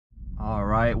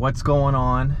Alright, what's going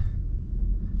on?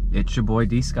 It's your boy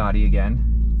Dscotty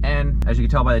again. And as you can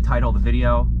tell by the title of the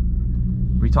video,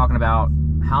 we're talking about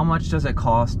how much does it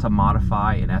cost to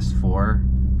modify an S4.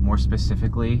 More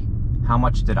specifically, how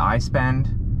much did I spend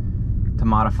to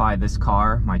modify this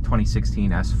car, my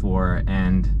 2016 S4,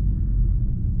 and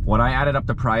when I added up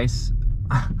the price,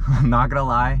 I'm not gonna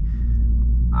lie,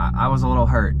 I was a little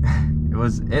hurt.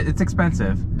 It's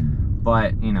expensive,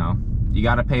 but you know, you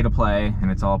gotta pay to play,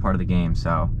 and it's all part of the game,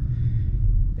 so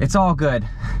it's all good.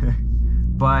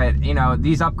 But you know,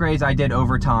 these upgrades I did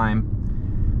over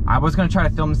time. I was gonna try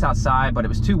to film this outside, but it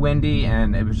was too windy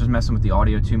and it was just messing with the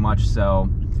audio too much, so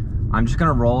I'm just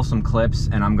gonna roll some clips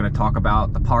and I'm gonna talk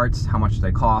about the parts, how much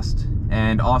they cost,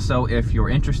 and also if you're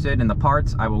interested in the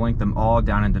parts, I will link them all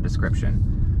down in the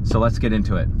description. So let's get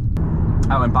into it.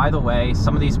 Oh, and by the way,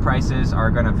 some of these prices are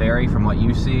gonna vary from what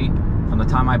you see. From the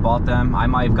time I bought them, I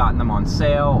might have gotten them on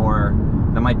sale, or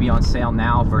they might be on sale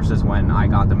now versus when I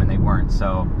got them and they weren't.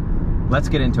 So let's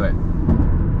get into it.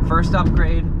 First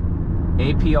upgrade,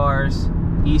 APR's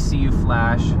ECU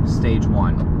Flash Stage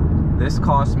 1. This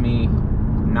cost me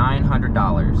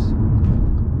 $900.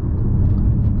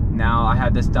 Now, I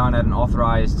had this done at an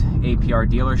authorized APR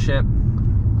dealership.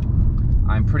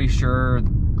 I'm pretty sure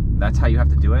that's how you have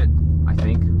to do it, I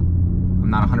think. I'm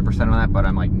not 100% on that, but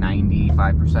I'm like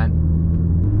 95%.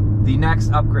 The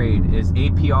next upgrade is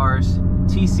APR's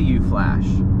TCU Flash.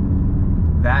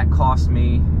 That cost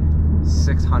me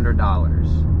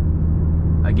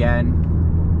 $600. Again,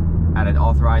 at an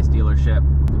authorized dealership.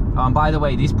 By the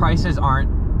way, these prices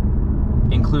aren't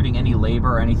including any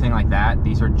labor or anything like that.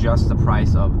 These are just the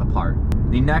price of the part.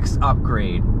 The next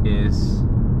upgrade is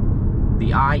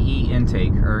the IE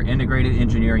intake, or Integrated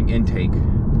Engineering Intake.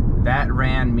 That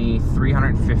ran me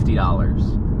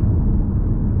 $350.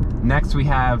 Next, we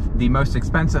have the most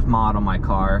expensive mod on my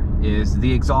car, is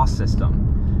the exhaust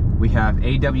system. We have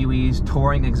AWE's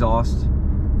Touring exhaust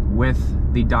with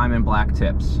the diamond black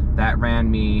tips. That ran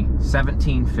me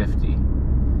 $1,750.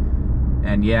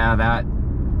 And yeah, that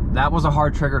was a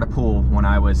hard trigger to pull when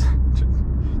I was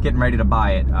getting ready to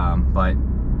buy it, but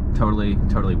totally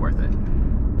worth it.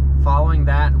 Following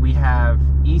that, we have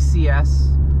ECS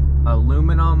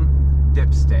aluminum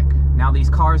dipstick. Now,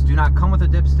 these cars do not come with a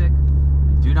dipstick. I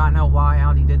do not know why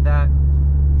Audi did that.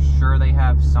 I'm sure they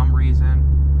have some reason,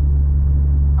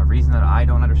 a reason that I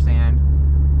don't understand,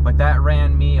 but that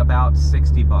ran me about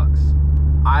 60 bucks.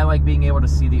 I like being able to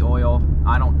see the oil.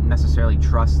 I don't necessarily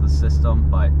trust the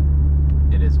system, but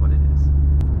it is what it is.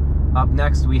 Up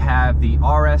next, we have the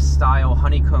RS style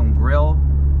honeycomb grill.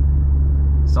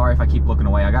 Sorry if I keep looking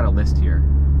away, I got a list here.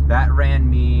 That ran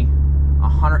me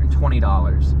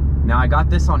 $120. Now, I got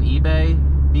this on eBay.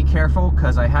 Be careful,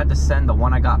 because I had to send the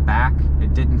one I got back.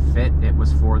 It didn't fit. It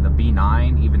was for the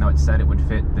B9, even though it said it would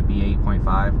fit the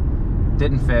B8.5.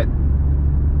 Didn't fit.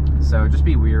 So just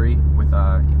be weary with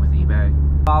eBay.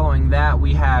 Following that,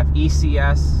 we have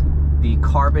ECS, the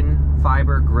carbon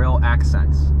fiber grill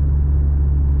accents.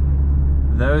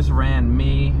 Those ran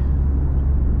me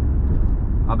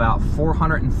about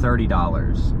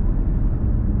 $430.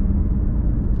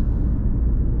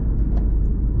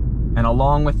 And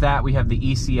along with that, we have the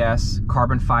ECS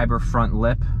carbon fiber front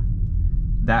lip.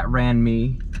 That ran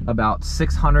me about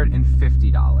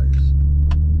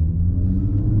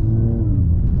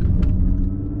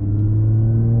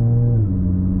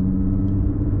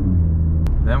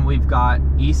 $650. Then we've got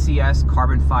ECS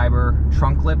carbon fiber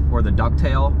trunk lip, or the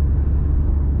ducktail.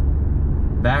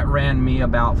 That ran me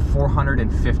about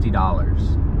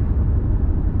 $450.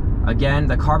 Again,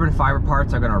 the carbon fiber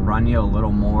parts are gonna run you a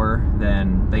little more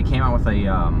than, they came out with a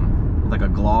like a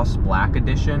gloss black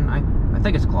edition. I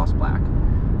think it's gloss black.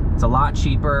 It's a lot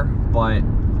cheaper, but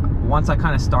once I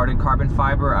kind of started carbon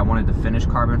fiber, I wanted to finish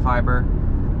carbon fiber.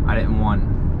 I didn't want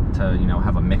to, you know,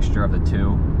 have a mixture of the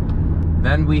two.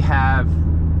 Then we have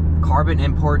Carbon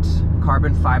Imports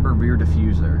carbon fiber rear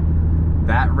diffuser.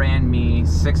 That ran me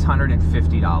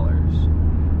 $650.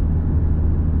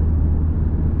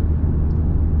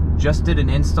 Just did an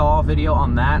install video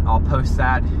on that. I'll post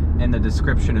that in the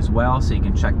description as well, so you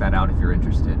can check that out if you're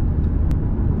interested.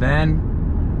 Then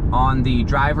on the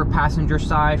driver passenger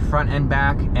side, front and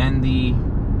back, and the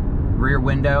rear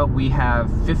window, we have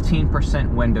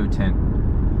 15% window tint.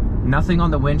 Nothing on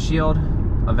the windshield.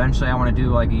 Eventually I want to do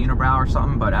like a unibrow or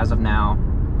something, but as of now,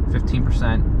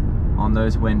 15% on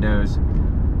those windows.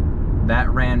 That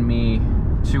ran me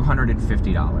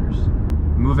 $250.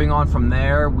 Moving on from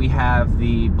there, we have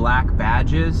the black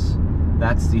badges.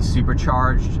 That's the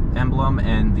supercharged emblem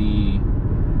and the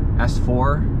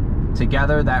S4.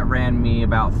 Together, that ran me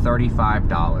about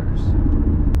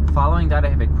 $35. Following that, I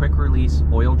have a quick release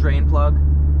oil drain plug.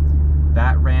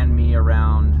 That ran me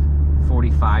around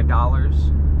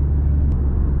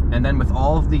 $45. And then with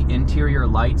all of the interior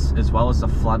lights, as well as the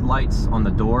floodlights on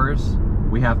the doors,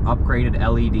 we have upgraded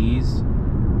LEDs.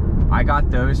 I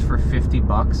got those for 50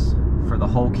 bucks for the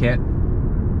whole kit.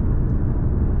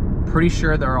 Pretty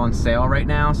sure they're on sale right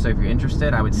now, so if you're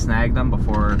interested, I would snag them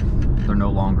before they're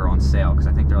no longer on sale, because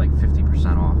I think they're like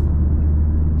 50% off.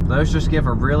 Those just give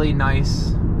a really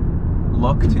nice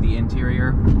look to the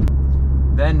interior.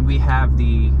 Then we have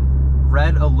the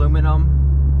red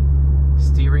aluminum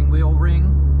steering wheel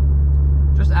ring.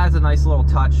 Just adds a nice little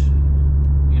touch,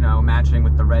 you know, matching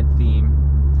with the red theme.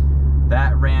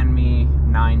 That ran me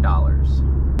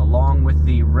 $9. Along with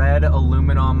the red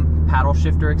aluminum paddle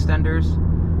shifter extenders,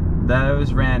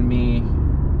 those ran me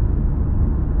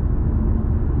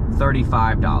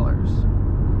 $35.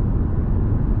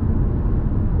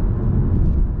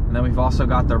 And then we've also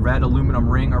got the red aluminum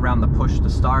ring around the push to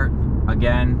start.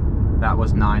 Again, that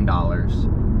was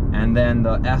 $9. And then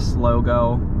the S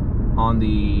logo on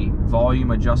the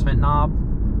volume adjustment knob,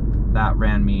 that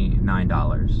ran me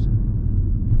 $9.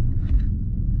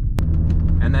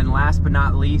 And then last but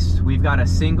not least, we've got a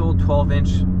single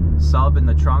 12-inch sub in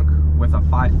the trunk with a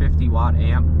 550 watt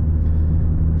amp.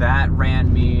 That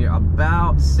ran me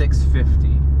about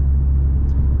 $650.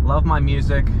 Love my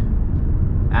music.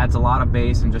 Adds a lot of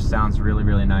bass and just sounds really,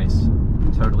 really nice.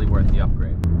 Totally worth the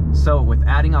upgrade. So with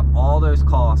adding up all those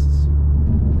costs,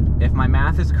 if my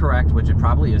math is correct, which it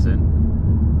probably isn't,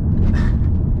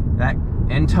 that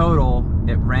in total,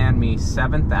 it ran me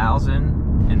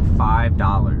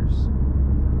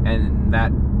 $7,005. And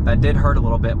that did hurt a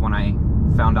little bit when I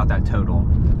found out that total.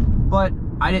 But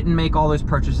I didn't make all those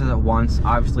purchases at once.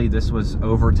 Obviously, this was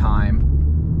over time.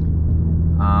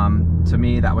 To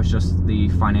me, that was just the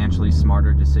financially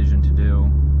smarter decision to do.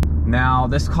 Now,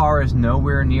 this car is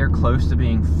nowhere near close to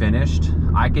being finished.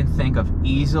 I can think of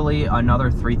easily another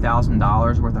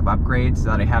 $3,000 worth of upgrades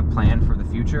that I have planned for the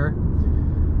future.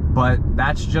 But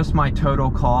that's just my total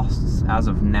costs as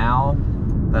of now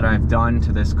that I've done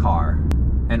to this car.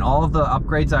 And all of the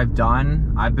upgrades I've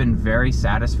done, I've been very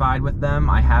satisfied with them.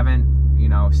 I haven't, you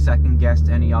know, second-guessed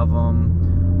any of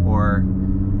them or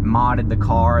modded the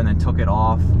car and then took it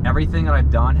off. Everything that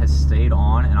I've done has stayed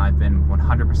on, and I've been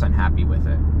 100% happy with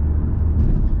it.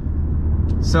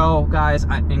 So guys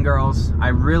and girls, I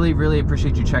really, really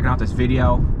appreciate you checking out this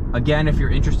video. Again, if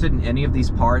you're interested in any of these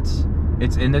parts,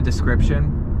 it's in the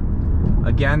description.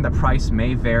 Again, the price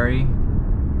may vary,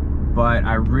 but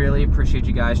I really appreciate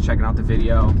you guys checking out the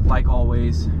video. Like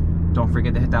always, don't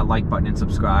forget to hit that like button and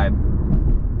subscribe.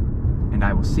 And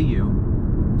I will see you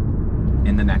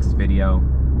in the next video.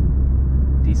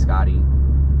 Dscotty,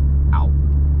 out.